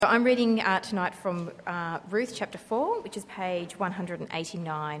I'm reading tonight from Ruth chapter 4, which is page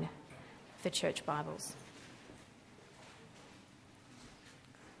 189 of the Church Bibles.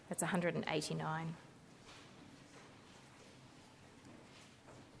 That's 189.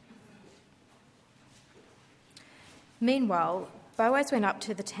 Meanwhile, Boaz went up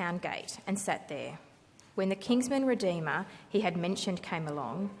to the town gate and sat there. When the kinsman redeemer he had mentioned came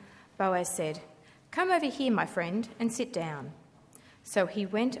along, Boaz said, "Come over here, my friend, and sit down." So he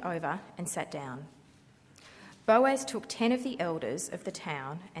went over and sat down. Boaz took 10 of the elders of the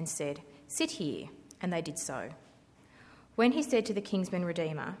town and said, "Sit here," and they did so. When he said to the kinsman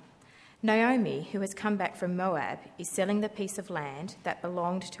redeemer, "Naomi, who has come back from Moab, is selling the piece of land that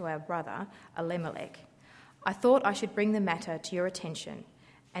belonged to our brother Elimelech. I thought I should bring the matter to your attention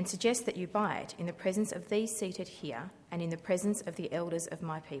and suggest that you buy it in the presence of these seated here and in the presence of the elders of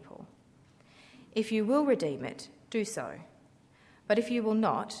my people. If you will redeem it, do so. But if you will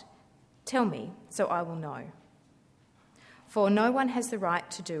not, tell me, so I will know. For no one has the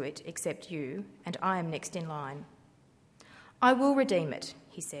right to do it except you, and I am next in line." "I will redeem it,"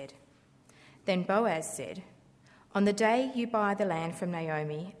 he said. Then Boaz said, "On the day you buy the land from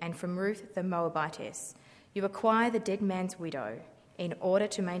Naomi and from Ruth the Moabitess, you acquire the dead man's widow in order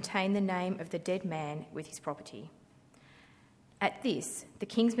to maintain the name of the dead man with his property." At this, the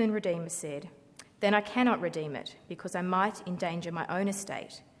kinsman redeemer said, "Then I cannot redeem it, because I might endanger my own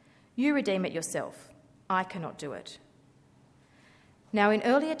estate. You redeem it yourself. I cannot do it." Now, in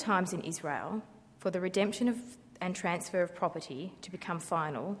earlier times in Israel, for the redemption of and transfer of property to become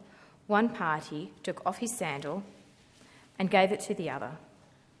final, one party took off his sandal and gave it to the other.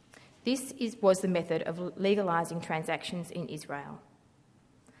 This was the method of legalising transactions in Israel.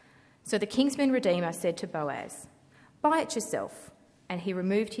 So the kinsman redeemer said to Boaz, "Buy it yourself," and he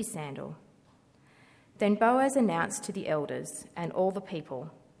removed his sandal. Then Boaz announced to the elders and all the people,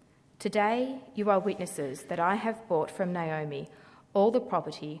 "Today you are witnesses that I have bought from Naomi all the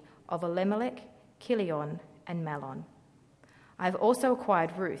property of Elimelech, Chilion, and Mahlon. I have also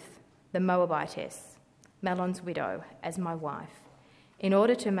acquired Ruth, the Moabitess, Mahlon's widow, as my wife, in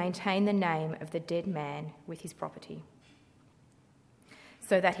order to maintain the name of the dead man with his property,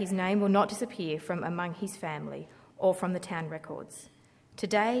 so that his name will not disappear from among his family or from the town records.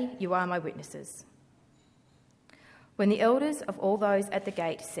 Today you are my witnesses." When the elders of all those at the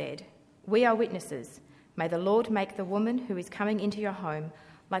gate said, "We are witnesses, may the Lord make the woman who is coming into your home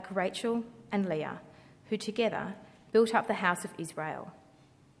like Rachel and Leah, who together built up the house of Israel.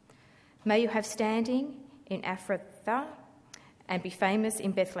 May you have standing in Ephrathah and be famous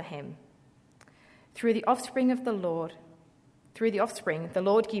in Bethlehem. Through the offspring the Lord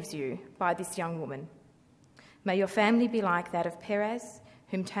gives you by this young woman. May your family be like that of Perez,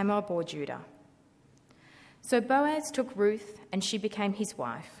 whom Tamar bore Judah." So Boaz took Ruth, and she became his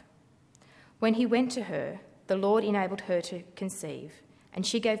wife. When he went to her, the Lord enabled her to conceive, and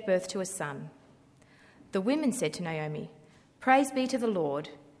she gave birth to a son. The women said to Naomi, "Praise be to the Lord,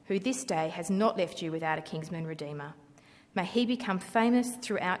 who this day has not left you without a kinsman redeemer. May he become famous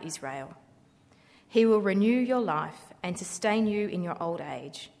throughout Israel. He will renew your life and sustain you in your old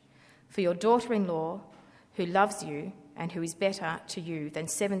age. For your daughter-in-law, who loves you and who is better to you than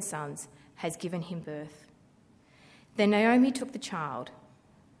 7 sons, has given him birth." Then Naomi took the child,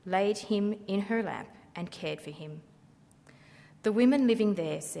 laid him in her lap, and cared for him. The women living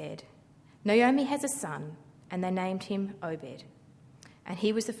there said, "Naomi has a son," and they named him Obed. And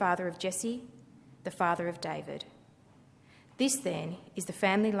he was the father of Jesse, the father of David. This then is the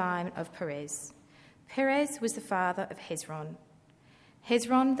family line of Perez. Perez was the father of Hezron.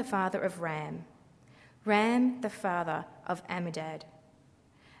 Hezron the father of Ram. Ram the father of Amminadab.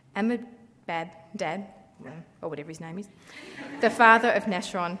 Amminadab, or whatever his name is, the father of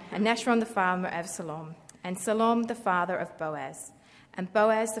Nashron, and Nashron the father of Salom, and Salom the father of Boaz, and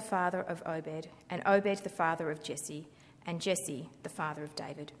Boaz the father of Obed, and Obed the father of Jesse, and Jesse the father of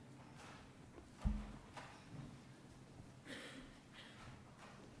David.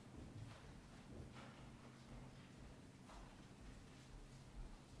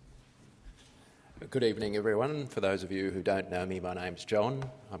 Good evening, everyone. For those of you who don't know me, my name's John.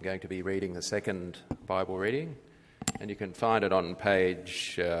 I'm going to be reading the second Bible reading, and you can find it on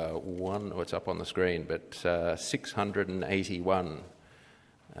page 1, or it's up on the screen, but 681.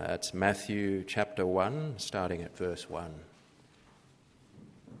 It's Matthew chapter 1, starting at verse 1.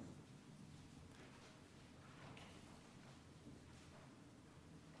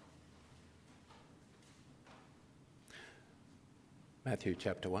 Matthew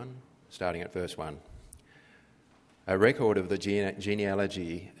chapter 1, starting at verse 1. A record of the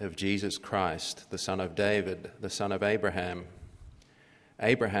genealogy of Jesus Christ, the son of David, the son of Abraham.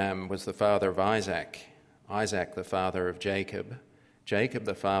 Abraham was the father of Isaac, Isaac the father of Jacob, Jacob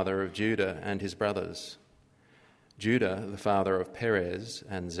the father of Judah and his brothers, Judah the father of Perez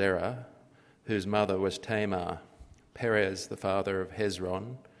and Zerah, whose mother was Tamar, Perez the father of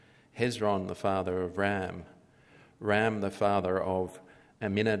Hezron, Hezron the father of Ram, Ram the father of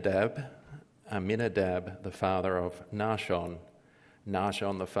Amminadab, Amminadab the father of Nahshon,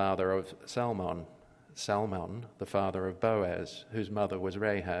 Nahshon the father of Salmon, Salmon the father of Boaz, whose mother was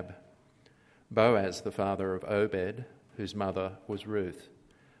Rahab, Boaz the father of Obed, whose mother was Ruth,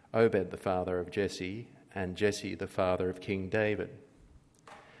 Obed the father of Jesse, and Jesse the father of King David.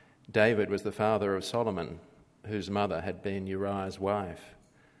 David was the father of Solomon, whose mother had been Uriah's wife,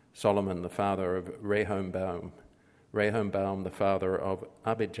 Solomon the father of Rehoboam, Rehoboam the father of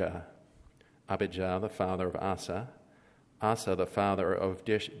Abijah, Abijah the father of Asa, Asa the father of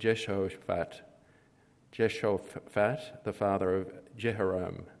Jehoshaphat, Jehoshaphat the father of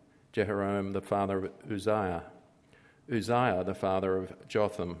Jehoram, Jehoram the father of Uzziah, Uzziah the father of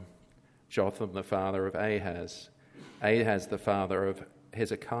Jotham, Jotham the father of Ahaz, Ahaz the father of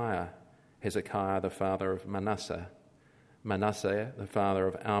Hezekiah, Hezekiah the father of Manasseh, Manasseh the father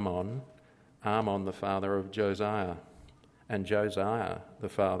of Ammon, Ammon the father of Josiah, and Josiah the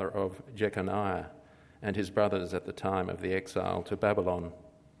father of Jeconiah, and his brothers at the time of the exile to Babylon.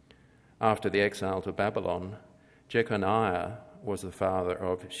 After the exile to Babylon, Jeconiah was the father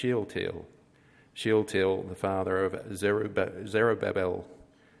of Shealtiel, Shealtiel the father of Zerubbabel,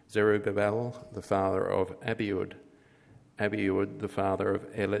 Zerubbabel the father of Abiud, Abiud the father of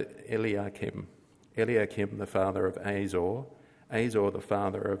Eliakim, Eliakim the father of Azor, Azor the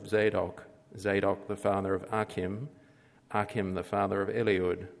father of Zadok, Zadok the father of Achim, Achim the father of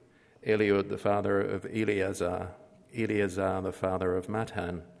Eliud, Eliud the father of Eleazar, Eleazar the father of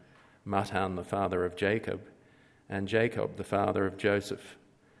Matthan, Matthan the father of Jacob, and Jacob the father of Joseph,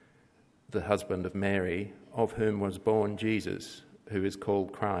 the husband of Mary, of whom was born Jesus, who is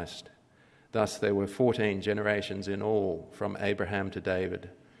called Christ. Thus there were 14 generations in all, from Abraham to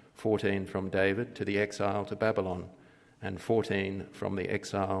David, 14 from David to the exile to Babylon, and 14 from the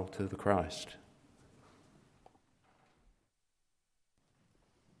exile to the Christ.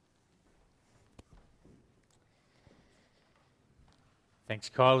 Thanks,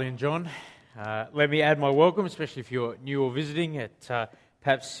 Kylie and John. Let me add my welcome, especially if you're new or visiting.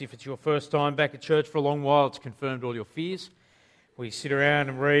 Perhaps if it's your first time back at church for a long while, it's confirmed all your fears. We sit around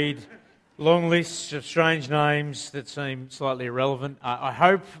and read long lists of strange names that seem slightly irrelevant. I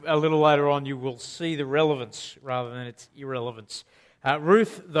hope a little later on you will see the relevance rather than its irrelevance.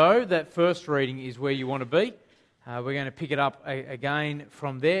 Ruth, though, that first reading is where you want to be. We're going to pick it up again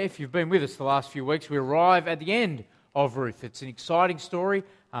from there. If you've been with us the last few weeks, we arrive at the end of Ruth. It's an exciting story.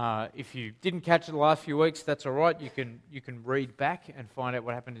 If you didn't catch it the last few weeks, that's all right. You can read back and find out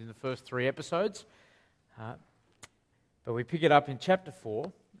what happened in the first 3 episodes. But we pick it up in chapter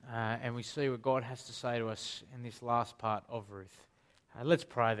 4, and we see what God has to say to us in this last part of Ruth. Let's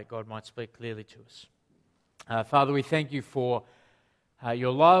pray that God might speak clearly to us. Father, we thank you for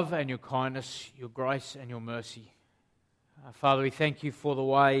your love and your kindness, your grace and your mercy. Father, we thank you for the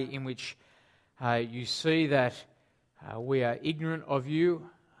way in which you see that we are ignorant of you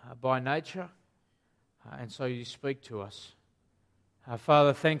by nature, and so you speak to us.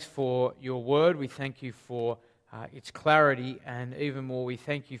 Father, thanks for your word. We thank you for its clarity, and even more, we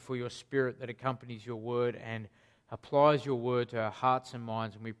thank you for your Spirit that accompanies your word and applies your word to our hearts and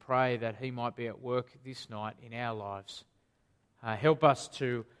minds, and we pray that he might be at work this night in our lives. Help us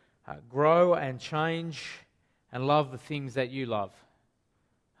to grow and change and love the things that you love,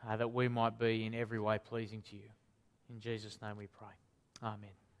 that we might be in every way pleasing to you. In Jesus' name we pray. Amen.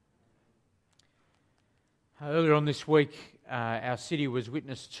 Earlier on this week, our city was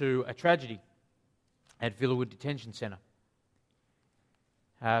witness to a tragedy at Villawood Detention Centre.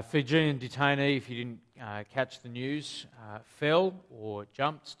 A Fijian detainee, if you didn't catch the news, fell or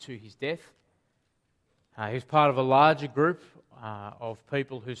jumped to his death. He was part of a larger group of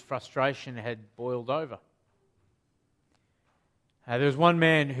people whose frustration had boiled over. There was one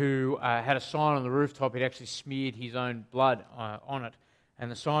man who had a sign on the rooftop. He'd actually smeared his own blood on it,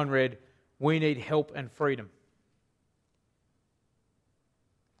 and the sign read, "We need help and freedom."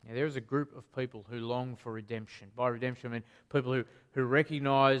 Now, there is a group of people who long for redemption. By redemption, I mean people who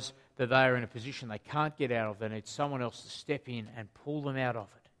recognise that they are in a position they can't get out of. They need someone else to step in and pull them out of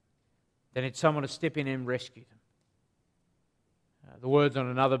it. They need someone to step in and rescue them. The words on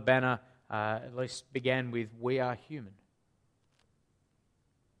another banner at least began with, "We are human."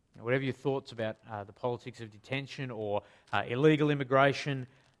 Now, whatever your thoughts about the politics of detention or illegal immigration,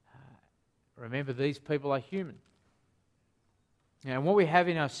 remember these people are human. And what we have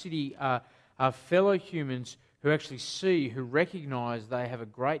in our city are fellow humans who actually see, who recognise they have a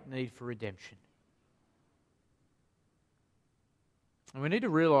great need for redemption. And we need to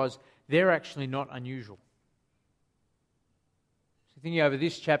realise they're actually not unusual. So thinking over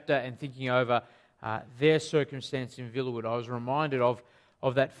this chapter and thinking over their circumstance in Villawood, I was reminded of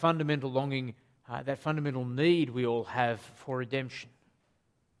that fundamental longing, that fundamental need we all have for redemption.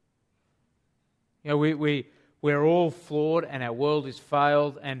 You know, we're all flawed and our world is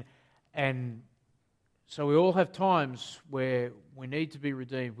failed, and so we all have times where we need to be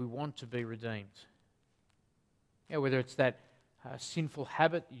redeemed, we want to be redeemed. You know, whether it's that sinful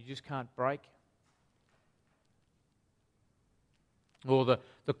habit you just can't break, or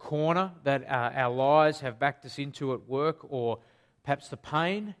the corner that our lies have backed us into at work, or perhaps the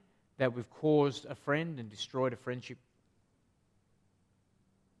pain that we've caused a friend and destroyed a friendship.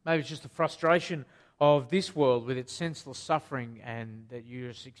 Maybe it's just the frustration of this world with its senseless suffering and that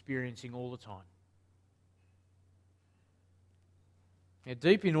you're just experiencing all the time. Now,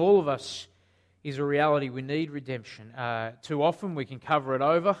 deep in all of us is a reality we need redemption. Too often we can cover it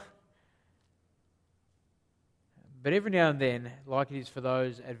over, but every now and then, like it is for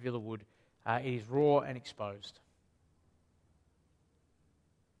those at Villawood, it is raw and exposed.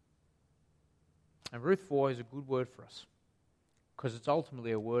 And Ruth 4 is a good word for us, because it's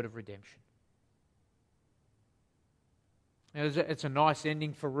ultimately a word of redemption. Now, it's a nice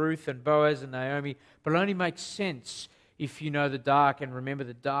ending for Ruth and Boaz and Naomi, but it only makes sense if you know the dark and remember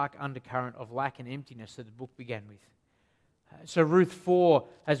the dark undercurrent of lack and emptiness that the book began with. So Ruth 4,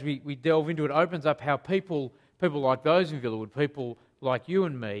 as we delve into it, opens up how people like those in Villawood, people like you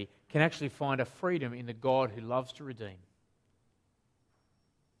and me, can actually find a freedom in the God who loves to redeem.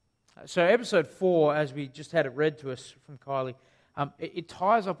 So episode 4, as we just had it read to us from Kylie, it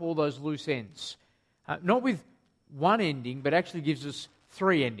ties up all those loose ends. Not with one ending, but actually gives us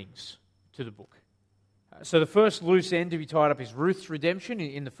 3 endings to the book. So the first loose end to be tied up is Ruth's redemption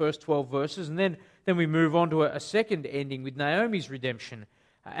in the first 12 verses, and then we move on to a second ending with Naomi's redemption,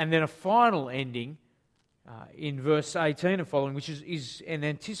 and then a final ending in verse 18 and following, which is an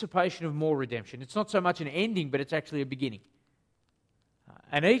anticipation of more redemption. It's not so much an ending, but it's actually a beginning.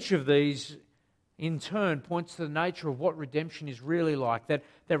 And each of these, in turn, points to the nature of what redemption is really like, that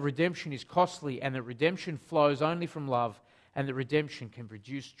redemption is costly, and that redemption flows only from love, and that redemption can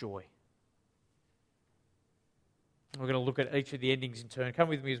produce joy. We're going to look at each of the endings in turn. Come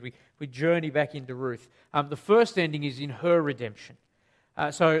with me as we journey back into Ruth. The first ending is in her redemption.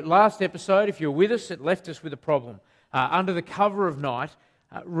 So last episode, if you're with us, it left us with a problem. Under the cover of night,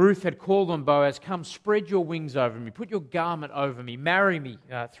 Ruth had called on Boaz, "Come, spread your wings over me, put your garment over me, marry me,"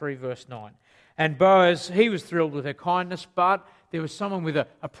 3 verse 9. And Boaz, he was thrilled with her kindness, but there was someone with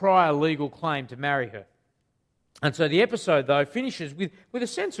a prior legal claim to marry her. And so the episode, though, finishes with a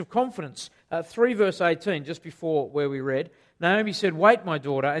sense of confidence. 3 verse 18, just before where we read, Naomi said, "Wait, my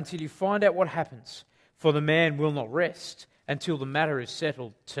daughter, until you find out what happens, for the man will not rest until the matter is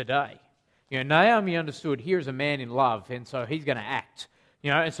settled today." You know, Naomi understood here is a man in love, and so he's going to act.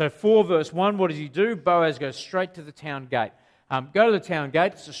 You know, and so 4 verse 1, what does he do? Boaz goes straight to the town gate. Go to the town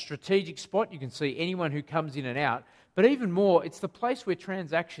gate. It's a strategic spot. You can see anyone who comes in and out. But even more, it's the place where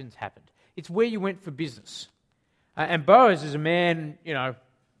transactions happened. It's where you went for business. And Boaz is a man, you know,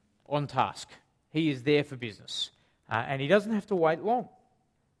 on task. He is there for business. And he doesn't have to wait long.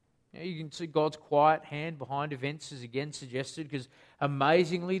 You can see God's quiet hand behind events, as again suggested, because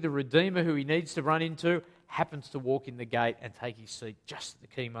amazingly, the Redeemer who he needs to run into happens to walk in the gate and take his seat just at the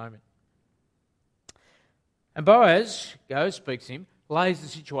key moment. And Boaz goes, speaks to him, lays the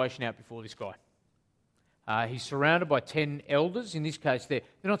situation out before this guy. He's surrounded by 10 elders. In this case, they're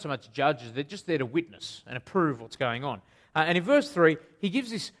not so much judges, they're just there to witness and approve what's going on. And in verse 3, he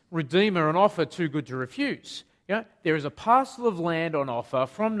gives this Redeemer an offer too good to refuse. You know, there is a parcel of land on offer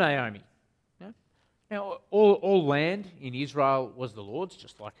from Naomi. You know? Now, all land in Israel was the Lord's,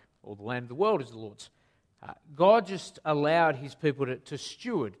 just like all the land of the world is the Lord's. God just allowed his people to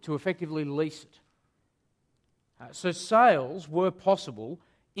steward, to effectively lease it. So sales were possible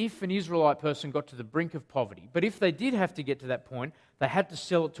if an Israelite person got to the brink of poverty. But if they did have to get to that point, they had to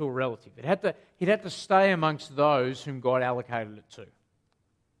sell it to a relative. He'd had to stay amongst those whom God allocated it to.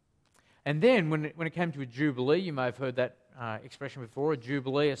 And then when it came to a jubilee, you may have heard that expression before, a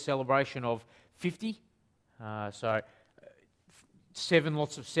jubilee, a celebration of 50. So 7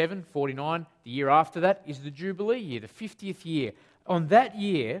 lots of 7, 49. The year after that is the jubilee year, the 50th year. On that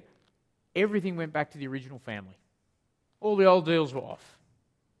year, everything went back to the original family. All the old deals were off.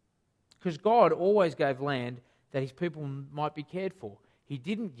 Because God always gave land that his people might be cared for. He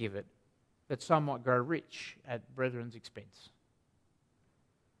didn't give it that some might grow rich at brethren's expense.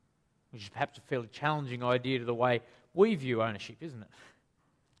 which is perhaps a fairly challenging idea to the way we view ownership, isn't it?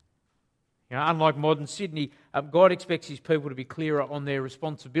 Unlike modern Sydney, God expects his people to be clearer on their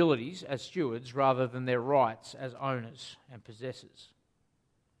responsibilities as stewards rather than their rights as owners and possessors.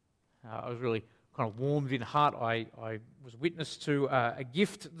 I was really kind of warmed in heart. I was witness to a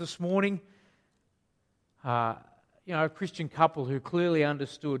gift this morning. A Christian couple who clearly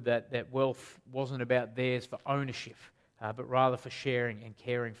understood that wealth wasn't about theirs for ownership, but rather for sharing and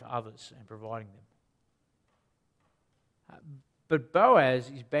caring for others and providing them. But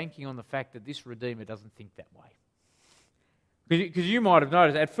Boaz is banking on the fact that this Redeemer doesn't think that way. Because you might have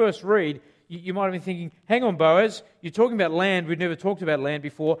noticed, at first read, you might have been thinking, hang on Boaz, you're talking about land, we've never talked about land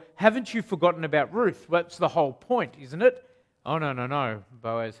before, haven't you forgotten about Ruth? Well, that's the whole point, isn't it? Oh, no,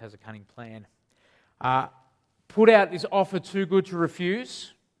 Boaz has a cunning plan. Put out this offer too good to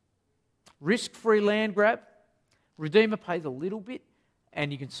refuse, risk-free land grab, Redeemer pays a little bit, and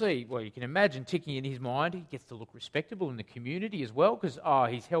you can see, well, you can imagine ticking in his mind, he gets to look respectable in the community as well, because,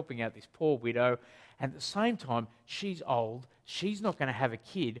 he's helping out this poor widow, and at the same time, she's old, she's not going to have a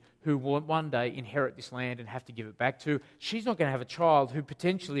kid who will one day inherit this land and have to give it back to. She's not going to have a child who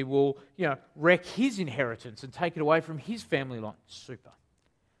potentially will, wreck his inheritance and take it away from his family line. Super.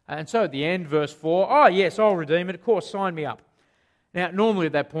 And so at the end, verse 4, yes, I'll redeem it, of course, sign me up. Now, normally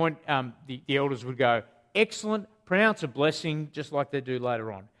at that point, the elders would go, excellent, pronounce a blessing, just like they do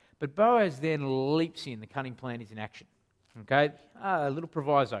later on. But Boaz then leaps in, the cunning plan is in action. Okay, a little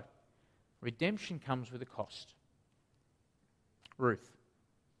proviso. Redemption comes with a cost. Ruth.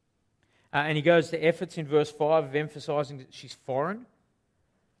 And he goes to efforts in verse 5 of emphasising that she's foreign.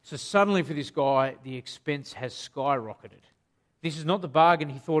 So suddenly for this guy, the expense has skyrocketed. This is not the bargain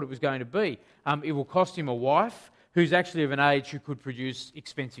he thought it was going to be. It will cost him a wife who's actually of an age who could produce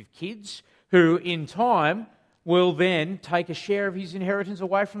expensive kids, who in time will then take a share of his inheritance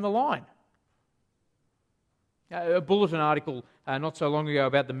away from the line. A bulletin article not so long ago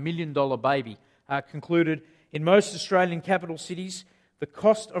about the $1 million baby concluded, in most Australian capital cities, the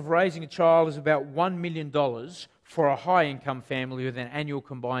cost of raising a child is about $1 million for a high-income family with an annual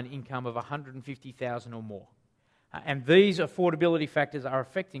combined income of $150,000 or more. And these affordability factors are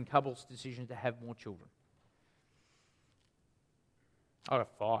affecting couples' decision to have more children. I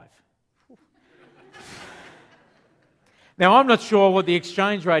got 5. Now, I'm not sure what the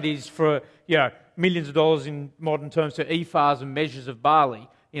exchange rate is for, millions of dollars in modern terms to ephahs and measures of barley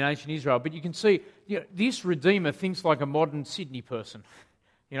in ancient Israel, but you can see, this Redeemer thinks like a modern Sydney person.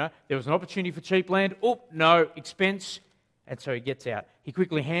 There was an opportunity for cheap land. Oh, no, expense. And so he gets out. He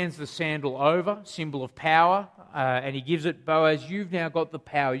quickly hands the sandal over, symbol of power, and he gives it, Boaz, you've now got the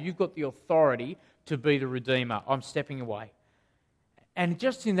power, you've got the authority to be the Redeemer. I'm stepping away. And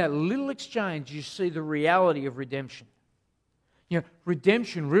just in that little exchange, you see the reality of redemption.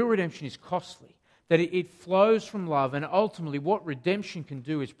 Redemption, real redemption is costly, that it flows from love, and ultimately what redemption can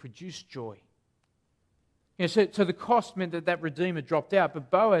do is produce joy. So the cost meant that Redeemer dropped out,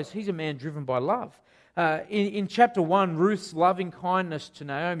 but Boaz, he's a man driven by love. In chapter 1, Ruth's loving kindness to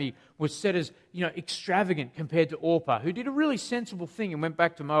Naomi was said as, extravagant compared to Orpah, who did a really sensible thing and went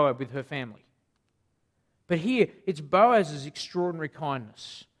back to Moab with her family. But here, it's Boaz's extraordinary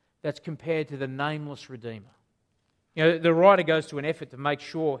kindness that's compared to the nameless Redeemer. The writer goes to an effort to make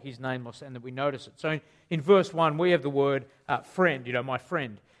sure he's nameless and that we notice it. So in verse 1, we have the word friend, my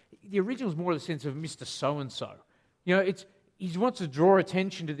friend. The original is more the sense of Mr. So-and-so. He wants to draw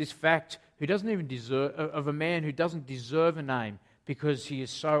attention to this fact who doesn't even deserve, of a man who doesn't deserve a name because he is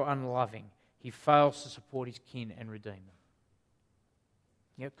so unloving. He fails to support his kin and redeem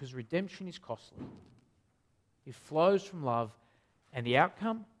them. Because redemption is costly. It flows from love, and the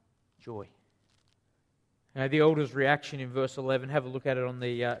outcome, joy. The elders' reaction in verse 11, have a look at it on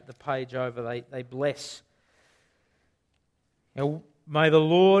the page over, they bless. May the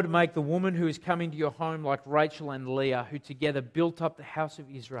Lord make the woman who is coming to your home like Rachel and Leah, who together built up the house of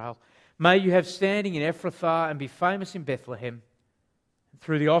Israel. May you have standing in Ephrathah and be famous in Bethlehem.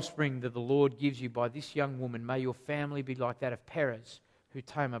 Through the offspring that the Lord gives you by this young woman, may your family be like that of Perez, who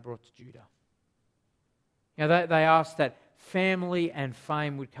Tamar brought to Judah. They asked that family and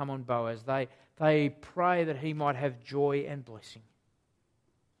fame would come on Boaz. They pray that he might have joy and blessing.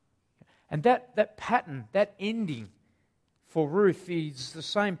 And that pattern, that ending for Ruth is the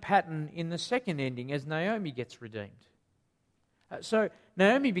same pattern in the second ending as Naomi gets redeemed. So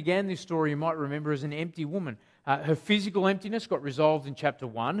Naomi began this story, you might remember, as an empty woman. Her physical emptiness got resolved in chapter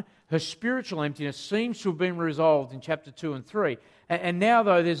 1. Her spiritual emptiness seems to have been resolved in chapter 2 and 3. And now,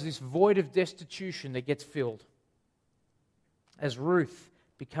 though, there's this void of destitution that gets filled as Ruth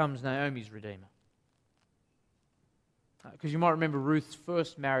becomes Naomi's redeemer. Because you might remember Ruth's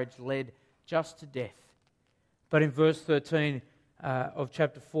first marriage led just to death. But in verse 13 of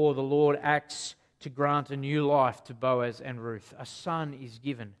chapter 4, the Lord acts to grant a new life to Boaz and Ruth. A son is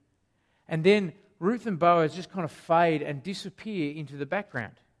given. And then Ruth and Boaz just kind of fade and disappear into the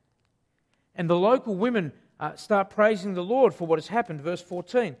background. And the local women start praising the Lord for what has happened. Verse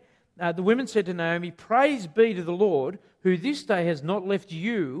 14, the women said to Naomi, "Praise be to the Lord, who this day has not left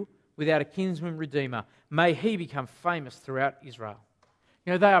you without a kinsman redeemer. May he become famous throughout Israel."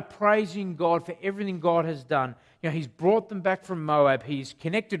 They are praising God for everything God has done. He's brought them back from Moab. He's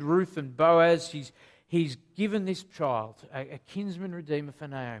connected Ruth and Boaz. He's given this child, a kinsman redeemer for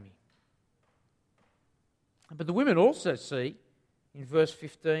Naomi. But the women also see, in verse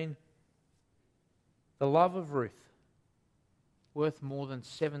 15, the love of Ruth, worth more than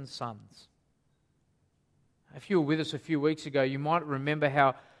 7 sons. If you were with us a few weeks ago, you might remember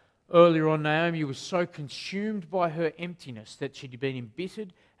how earlier on Naomi was so consumed by her emptiness that she'd been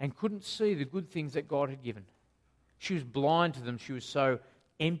embittered and couldn't see the good things that God had given. She was blind to them. She was so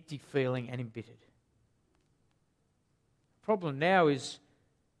empty feeling and embittered. The problem now is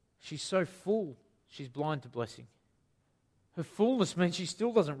she's so full, she's blind to blessing. Her fullness means she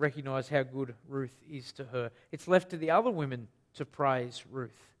still doesn't recognise how good Ruth is to her. It's left to the other women to praise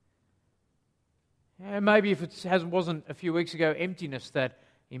Ruth. Maybe if it wasn't a few weeks ago emptiness that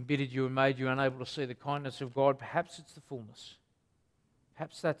embittered you and made you unable to see the kindness of God, perhaps it's the fullness.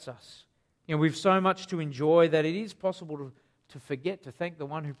 Perhaps that's us. We've so much to enjoy that it is possible to forget to thank the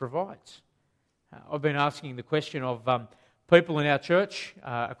one who provides. I've been asking the question of people in our church,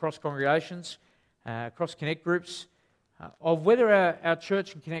 across congregations, across connect groups, of whether our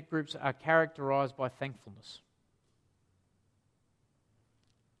church and connect groups are characterised by thankfulness.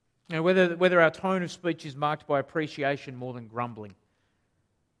 Whether our tone of speech is marked by appreciation more than grumbling.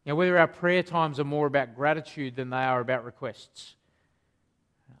 Whether our prayer times are more about gratitude than they are about requests.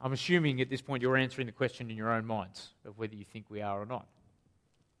 I'm assuming at this point you're answering the question in your own minds of whether you think we are or not.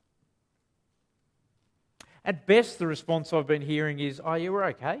 At best, the response I've been hearing is, "Oh, yeah, we're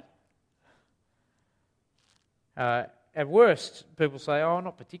okay." At worst, people say, "Oh,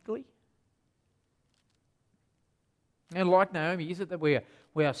 not particularly." And like Naomi, is it that we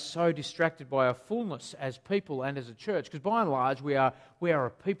are so distracted by our fullness as people and as a church? Because by and large, we are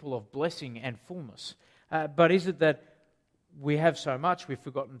a people of blessing and fullness. But is it that we have so much we've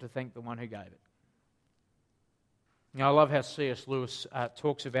forgotten to thank the one who gave it? I love how C.S. Lewis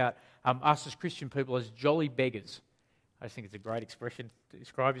talks about us as Christian people as jolly beggars. I just think it's a great expression to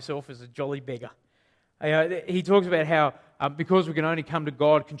describe yourself as a jolly beggar. He talks about how because we can only come to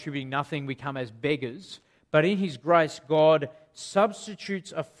God contributing nothing, we come as beggars. But in His grace, God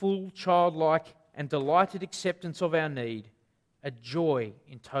substitutes a full, childlike and delighted acceptance of our need, a joy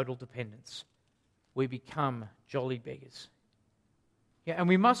in total dependence. We become jolly beggars. And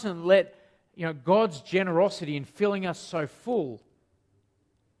we mustn't let God's generosity in filling us so full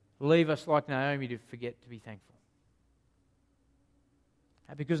leave us like Naomi to forget to be thankful.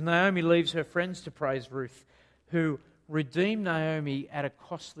 Because Naomi leaves her friends to praise Ruth, who redeemed Naomi at a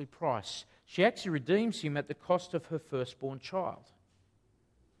costly price. She actually redeems him at the cost of her firstborn child.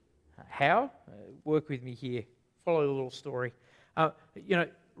 How? Work with me here. Follow the little story.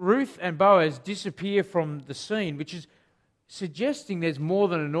 Ruth and Boaz disappear from the scene, which is suggesting there's more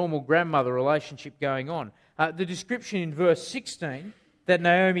than a normal grandmother relationship going on. The description in verse 16 that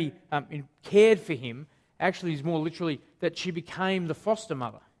Naomi cared for him actually is more literally that she became the foster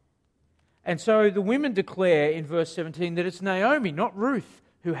mother. And so the women declare in verse 17 that it's Naomi, not Ruth,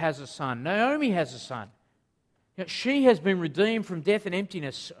 who has a son. Naomi has a son. She has been redeemed from death and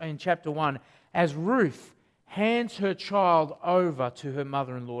emptiness in chapter 1 as Ruth hands her child over to her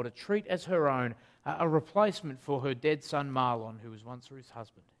mother-in-law to treat as her own, a replacement for her dead son Mahlon, who was once Ruth's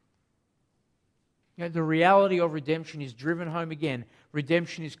husband. The reality of redemption is driven home again.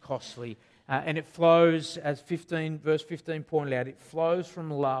 Redemption is costly, and it flows, as verse 15 pointed out, it flows from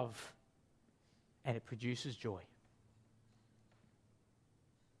love, and it produces joy.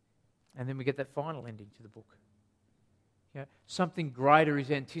 And then we get that final ending to the book. Something greater is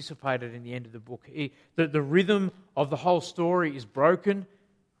anticipated in the end of the book. The rhythm of the whole story is broken,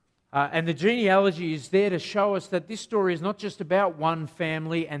 and the genealogy is there to show us that this story is not just about one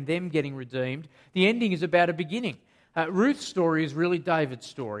family and them getting redeemed. The ending is about a beginning. Ruth's story is really David's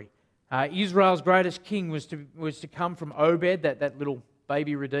story. Israel's greatest king was to come from Obed, that little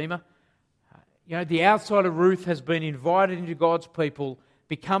baby redeemer. The outside of Ruth has been invited into God's people,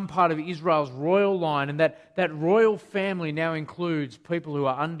 become part of Israel's royal line, and that royal family now includes people who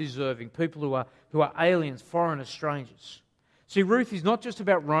are undeserving, people who are aliens, foreigners, strangers. See, Ruth is not just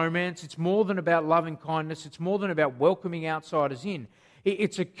about romance. It's more than about loving kindness. It's more than about welcoming outsiders in.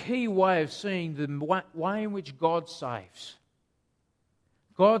 It's a key way of seeing the way in which God saves.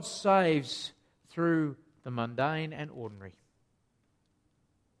 God saves through the mundane and ordinary.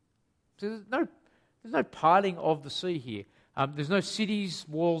 So there's no parting of the sea here. There's no cities,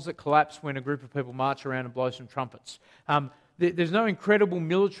 walls that collapse when a group of people march around and blow some trumpets. There's no incredible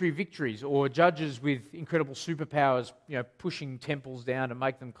military victories or judges with incredible superpowers, pushing temples down to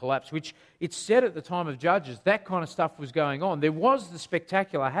make them collapse, which it's said at the time of Judges, that kind of stuff was going on. There was the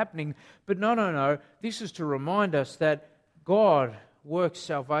spectacular happening, but no. This is to remind us that God works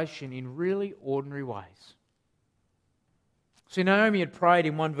salvation in really ordinary ways. See, Naomi had prayed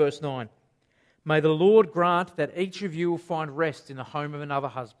in 1 verse 9, "May the Lord grant that each of you will find rest in the home of another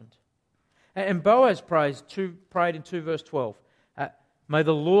husband." And Boaz prayed in 2 verse 12, "May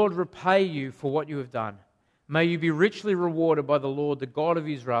the Lord repay you for what you have done. May you be richly rewarded by the Lord, the God of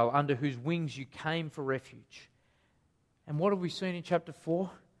Israel, under whose wings you came for refuge." And what have we seen in chapter 4?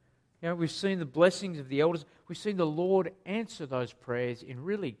 We've seen the blessings of the elders. We've seen the Lord answer those prayers in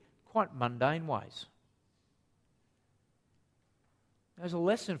really quite mundane ways. There's a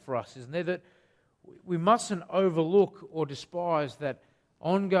lesson for us, isn't there, that we mustn't overlook or despise that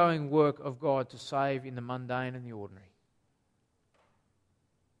ongoing work of God to save in the mundane and the ordinary.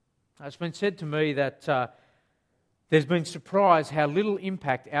 It's been said to me that there's been surprise how little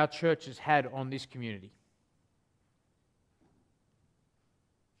impact our church has had on this community.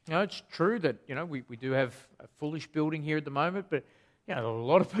 It's true that we do have a foolish building here at the moment, but a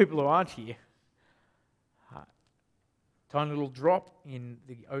lot of people who aren't here. Tiny little drop in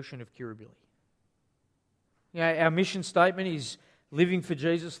the ocean of Kirribilli. Our mission statement is living for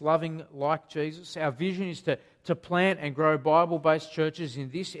Jesus, loving like Jesus. Our vision is to plant and grow Bible-based churches in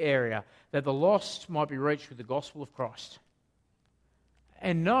this area that the lost might be reached with the gospel of Christ.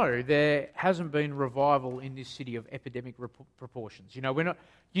 And no, there hasn't been revival in this city of epidemic proportions. You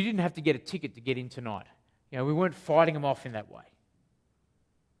didn't have to get a ticket to get in tonight. We weren't fighting them off in that way.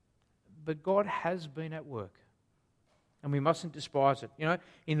 But God has been at work, and we mustn't despise it.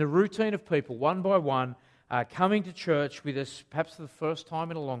 In the routine of people, one by one, coming to church with us, perhaps for the first time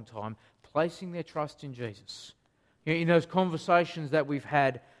in a long time, placing their trust in Jesus. In those conversations that we've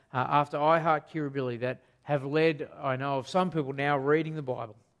had after I Heart Kirribilli that have led, I know, of some people now reading the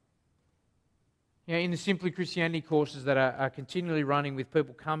Bible. In the Simply Christianity courses that are continually running with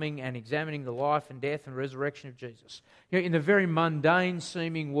people coming and examining the life and death and resurrection of Jesus. In the very mundane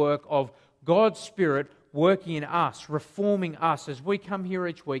seeming work of God's Spirit working in us, reforming us as we come here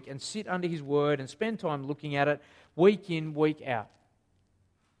each week and sit under His Word and spend time looking at it week in, week out.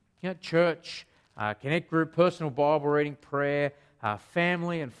 Church, connect group, personal Bible reading, prayer,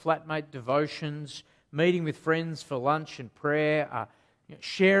 family and flatmate devotions, meeting with friends for lunch and prayer,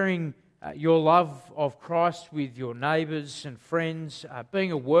 sharing your love of Christ with your neighbours and friends,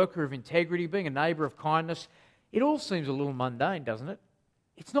 being a worker of integrity, being a neighbour of kindness. It all seems a little mundane, doesn't it?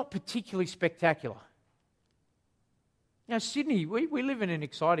 It's not particularly spectacular. Sydney, we live in an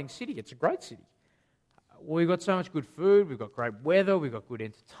exciting city. It's a great city. We've got so much good food, we've got great weather, we've got good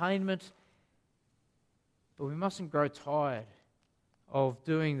entertainment. But we mustn't grow tired of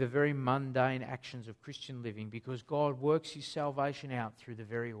doing the very mundane actions of Christian living, because God works His salvation out through the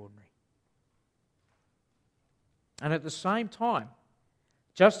very ordinary. And at the same time,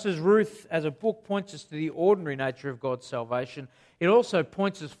 just as Ruth as a book points us to the ordinary nature of God's salvation, it also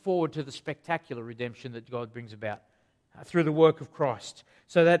points us forward to the spectacular redemption that God brings about through the work of Christ.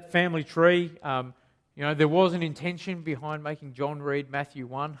 So that family tree, there was an intention behind making John read Matthew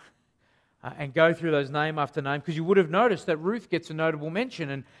 1 and go through those name after name, because you would have noticed that Ruth gets a notable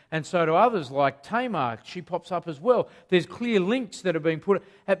mention, and so do others like Tamar. She pops up as well. There's clear links that are being put.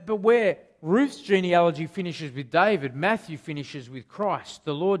 But where Ruth's genealogy finishes with David, Matthew finishes with Christ,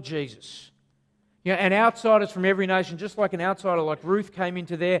 the Lord Jesus. And outsiders from every nation, just like an outsider like Ruth came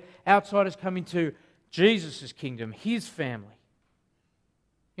into there, outsiders come into Jesus' kingdom, His family.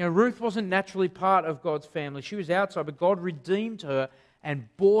 Ruth wasn't naturally part of God's family. She was outside, but God redeemed her and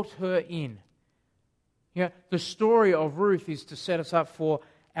brought her in. The story of Ruth is to set us up for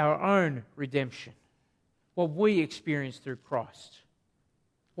our own redemption, what we experience through Christ,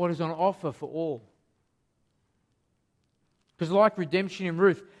 what is on offer for all. Because like redemption in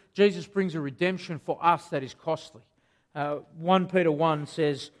Ruth, Jesus brings a redemption for us that is costly. 1 Peter 1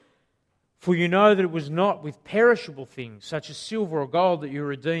 says, "For you know that it was not with perishable things, such as silver or gold, that you were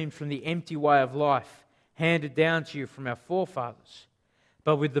redeemed from the empty way of life handed down to you from our forefathers,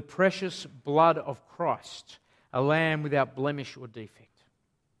 but with the precious blood of Christ, a lamb without blemish or defect."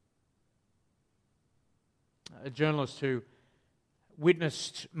 A journalist who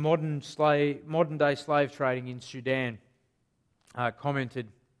witnessed modern-day slave trading in Sudan, commented,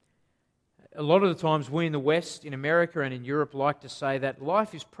 a lot of the times we in the West, in America and in Europe, like to say that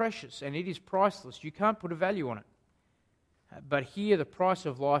life is precious and it is priceless. You can't put a value on it. But here the price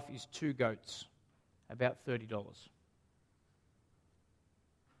of life is 2 goats, about $30.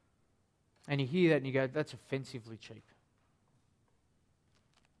 And you hear that and you go, that's offensively cheap.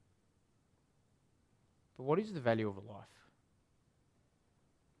 But what is the value of a life?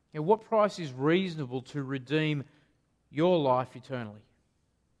 Now, what price is reasonable to redeem your life eternally?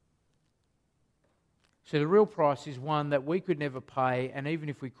 So the real price is one that we could never pay, and even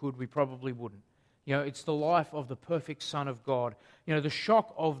if we could, we probably wouldn't. It's the life of the perfect Son of God. The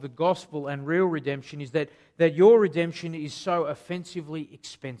shock of the gospel and real redemption is that your redemption is so offensively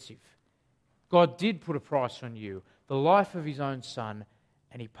expensive. God did put a price on you, the life of His own Son,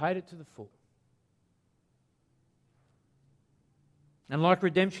 and He paid it to the full. And like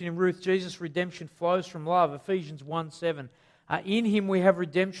redemption in Ruth, Jesus' redemption flows from love. Ephesians 1:7. In Him we have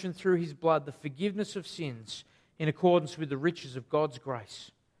redemption through His blood, the forgiveness of sins, in accordance with the riches of God's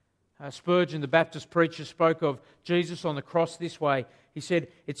grace. Spurgeon, the Baptist preacher, spoke of Jesus on the cross this way. He said,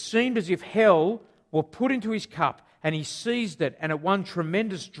 it seemed as if hell were put into His cup, and He seized it, and at one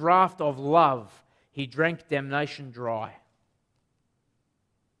tremendous draught of love, He drank damnation dry.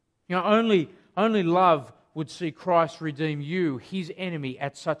 Only love would see Christ redeem you, His enemy,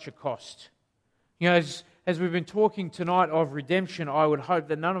 at such a cost. As we've been talking tonight of redemption, I would hope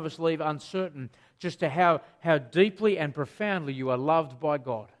that none of us leave uncertain just to how deeply and profoundly you are loved by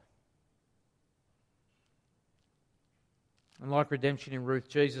God. And like redemption in Ruth,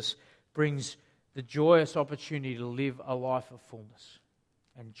 Jesus brings the joyous opportunity to live a life of fullness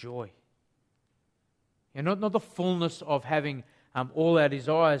and joy. Not the fullness of having all our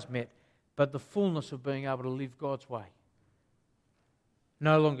desires met, but the fullness of being able to live God's way.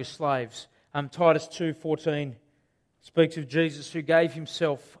 No longer slaves. Titus 2:14 speaks of Jesus who gave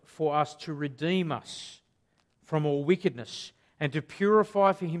Himself for us to redeem us from all wickedness and to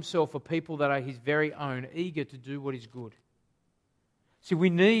purify for Himself a people that are His very own, eager to do what is good. See,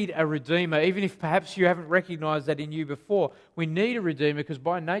 we need a Redeemer, even if perhaps you haven't recognized that in you before. We need a Redeemer because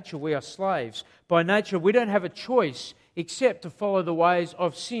by nature we are slaves. By nature we don't have a choice except to follow the ways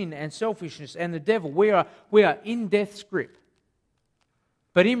of sin and selfishness and the devil. We are in death's grip.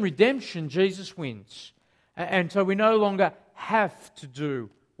 But in redemption, Jesus wins. And so we no longer have to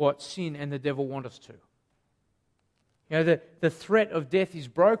do what sin and the devil want us to. The threat of death is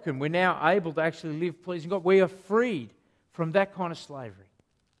broken. We're now able to actually live pleasing God. We are freed from that kind of slavery.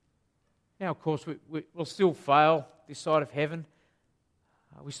 Now, of course, we'll still fail this side of heaven.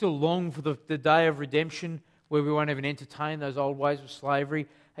 We still long for the day of redemption where we won't even entertain those old ways of slavery.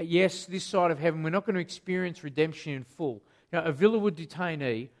 Yes, this side of heaven, we're not going to experience redemption in full. A Villawood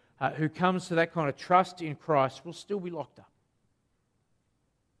detainee who comes to that kind of trust in Christ will still be locked up.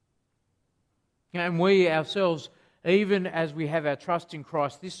 And we ourselves, even as we have our trust in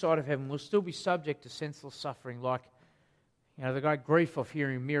Christ, this side of heaven will still be subject to senseless suffering like the great grief of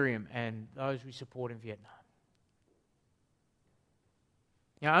hearing Miriam and those we support in Vietnam.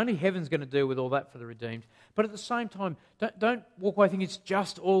 Only heaven's going to deal with all that for the redeemed. But at the same time, don't walk away thinking it's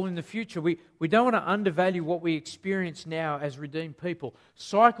just all in the future. We don't want to undervalue what we experience now as redeemed people.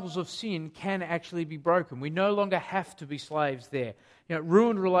 Cycles of sin can actually be broken. We no longer have to be slaves there.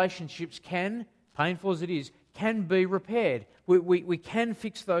 Ruined relationships can, painful as it is, can be repaired. We can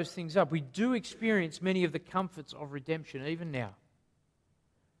fix those things up. We do experience many of the comforts of redemption even now.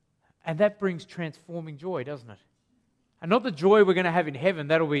 And that brings transforming joy, doesn't it? And not the joy we're going to have in heaven,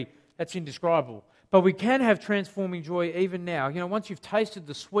 that's indescribable. But we can have transforming joy even now. Once you've tasted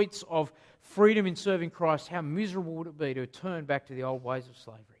the sweets of freedom in serving Christ, how miserable would it be to turn back to the old ways of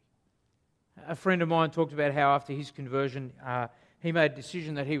slavery? A friend of mine talked about how after his conversion, he made a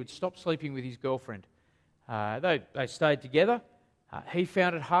decision that he would stop sleeping with his girlfriend. They stayed together. He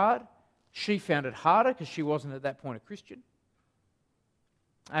found it hard. She found it harder because she wasn't at that point a Christian.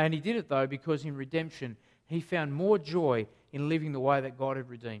 And he did it, though, because in redemption, he found more joy in living the way that God had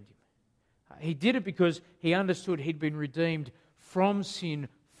redeemed him. He did it because he understood he'd been redeemed from sin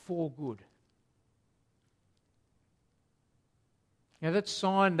for good. That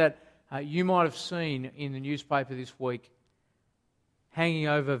sign that you might have seen in the newspaper this week, hanging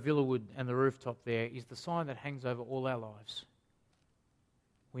over Villawood and the rooftop there, is the sign that hangs over all our lives.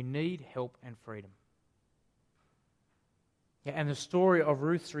 We need help and freedom. And the story of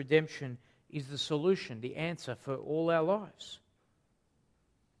Ruth's redemption is the solution, the answer for all our lives.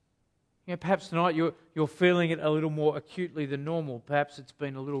 Perhaps tonight you're feeling it a little more acutely than normal. Perhaps it's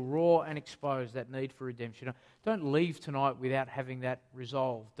been a little raw and exposed, that need for redemption. Don't leave tonight without having that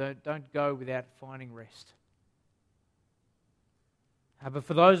resolved. Don't go without finding rest. But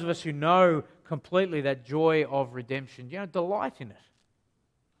for those of us who know completely that joy of redemption, delight in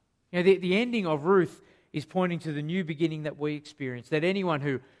it. The ending of Ruth is pointing to the new beginning that we experience, that anyone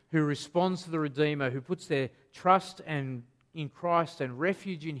who responds to the Redeemer, who puts their trust in Christ and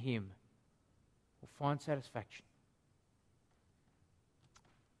refuge in Him, will find satisfaction.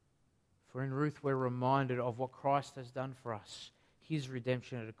 For in Ruth we're reminded of what Christ has done for us, His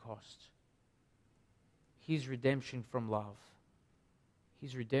redemption at a cost, His redemption from love,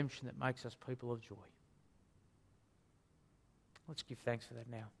 His redemption that makes us people of joy. Let's give thanks for that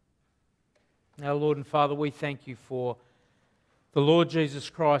now. Now, Lord and Father, we thank You for the Lord Jesus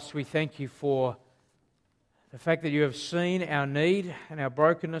Christ. We thank You for the fact that You have seen our need and our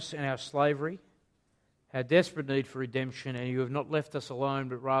brokenness and our slavery, our desperate need for redemption, and You have not left us alone,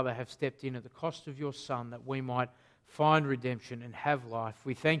 but rather have stepped in at the cost of Your Son that we might find redemption and have life.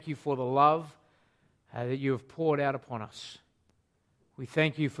 We thank You for the love that You have poured out upon us. We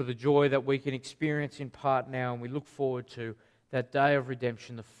thank You for the joy that we can experience in part now, and we look forward to that day of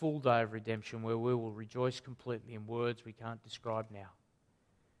redemption, the full day of redemption, where we will rejoice completely in words we can't describe now.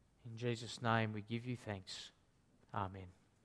 In Jesus' name we give You thanks. Amen.